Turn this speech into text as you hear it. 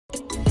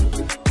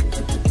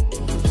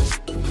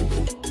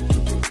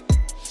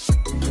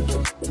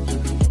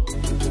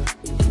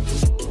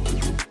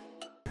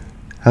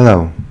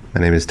Hello,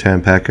 my name is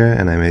Taryn Packer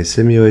and I'm a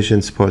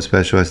Simulation Support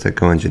Specialist at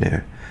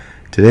GoEngineer.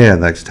 Today I'd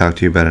like to talk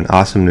to you about an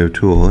awesome new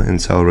tool in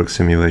SOLIDWORKS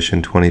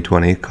Simulation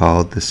 2020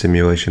 called the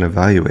Simulation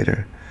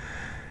Evaluator.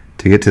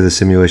 To get to the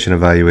Simulation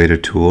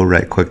Evaluator tool,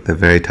 right-click the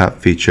very top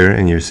feature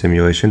in your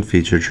simulation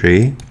feature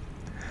tree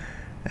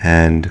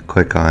and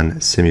click on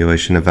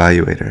Simulation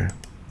Evaluator.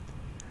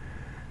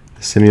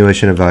 The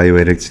Simulation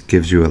Evaluator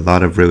gives you a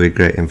lot of really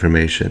great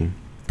information.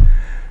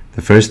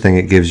 The first thing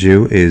it gives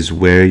you is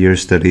where your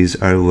studies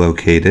are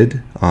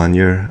located on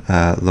your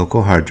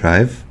local hard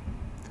drive.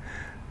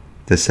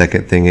 The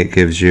second thing it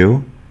gives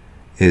you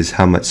is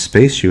how much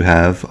space you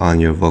have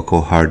on your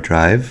local hard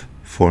drive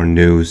for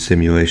new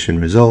simulation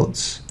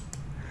results.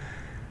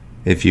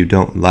 If you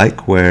don't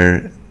like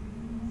where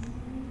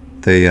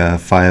the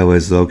file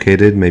is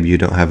located, maybe you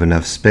don't have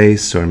enough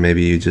space, or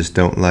maybe you just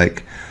don't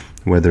like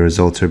where the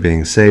results are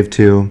being saved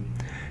to,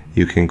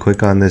 you can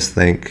click on this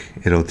link.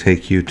 It'll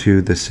take you to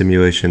the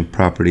Simulation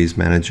Properties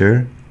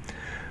Manager,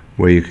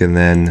 where you can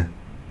then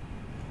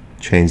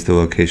change the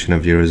location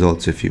of your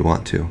results if you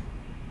want to.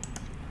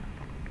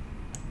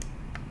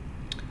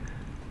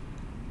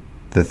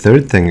 The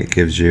third thing it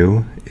gives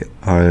you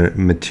are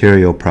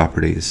material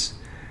properties.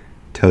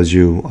 It tells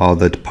you all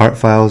the part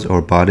files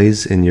or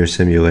bodies in your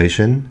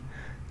simulation,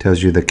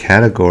 tells you the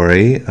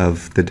category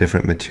of the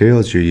different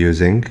materials you're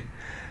using,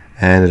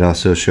 and it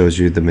also shows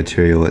you the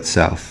material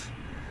itself.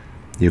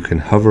 You can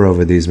hover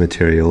over these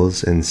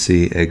materials and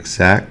see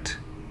exact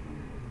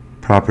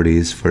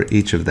properties for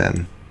each of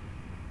them.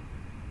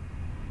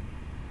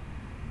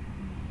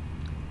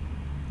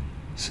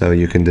 So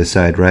you can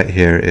decide right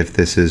here if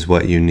this is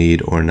what you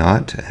need or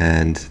not,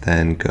 and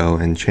then go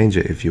and change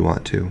it if you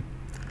want to.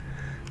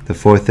 The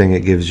fourth thing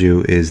it gives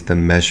you is the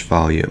mesh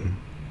volume.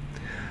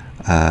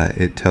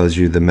 It tells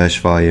you the mesh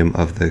volume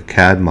of the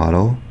CAD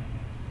model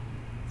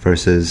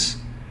versus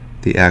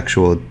the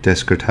actual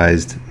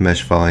discretized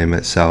mesh volume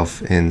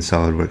itself in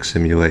SOLIDWORKS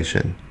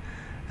Simulation,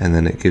 and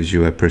then it gives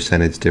you a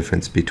percentage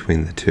difference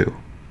between the two.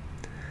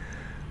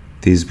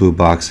 These blue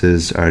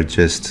boxes are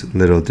just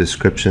little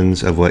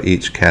descriptions of what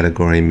each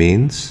category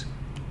means.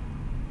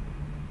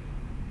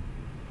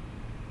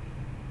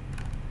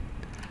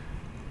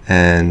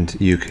 And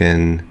you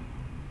can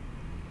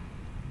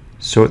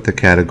sort the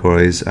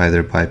categories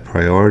either by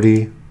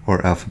priority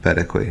or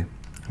alphabetically,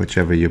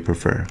 whichever you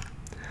prefer.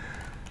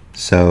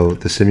 So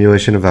the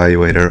Simulation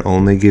Evaluator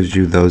only gives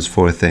you those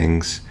four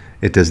things.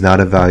 It does not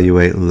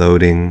evaluate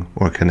loading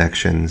or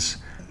connections.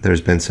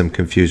 There's been some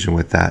confusion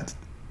with that.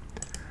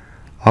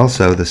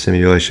 Also, the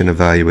Simulation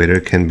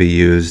Evaluator can be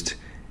used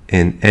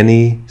in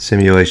any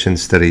simulation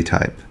study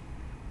type.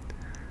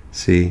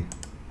 See,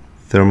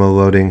 thermal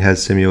loading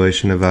has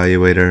Simulation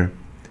Evaluator.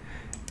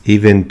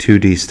 Even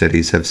 2D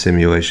studies have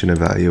Simulation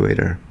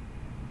Evaluator.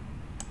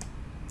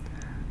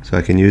 So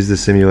I can use the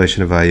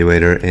Simulation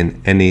Evaluator in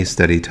any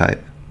study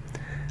type.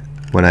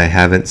 When I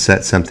haven't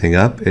set something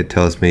up, it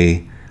tells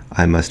me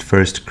I must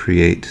first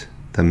create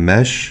the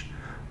mesh,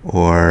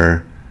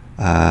 or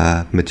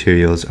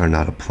materials are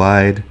not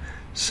applied.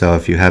 So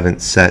if you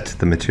haven't set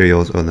the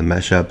materials or the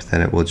mesh up,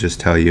 then it will just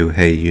tell you,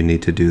 hey, you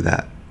need to do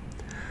that.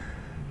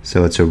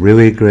 So it's a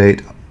really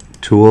great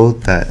tool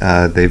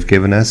that they've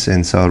given us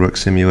in SOLIDWORKS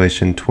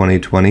Simulation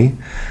 2020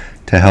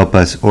 to help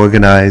us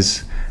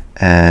organize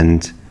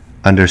and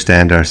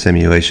understand our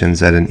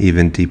simulations at an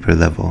even deeper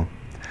level.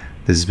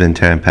 This has been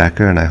Taryn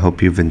Packer, and I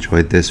hope you've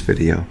enjoyed this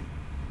video.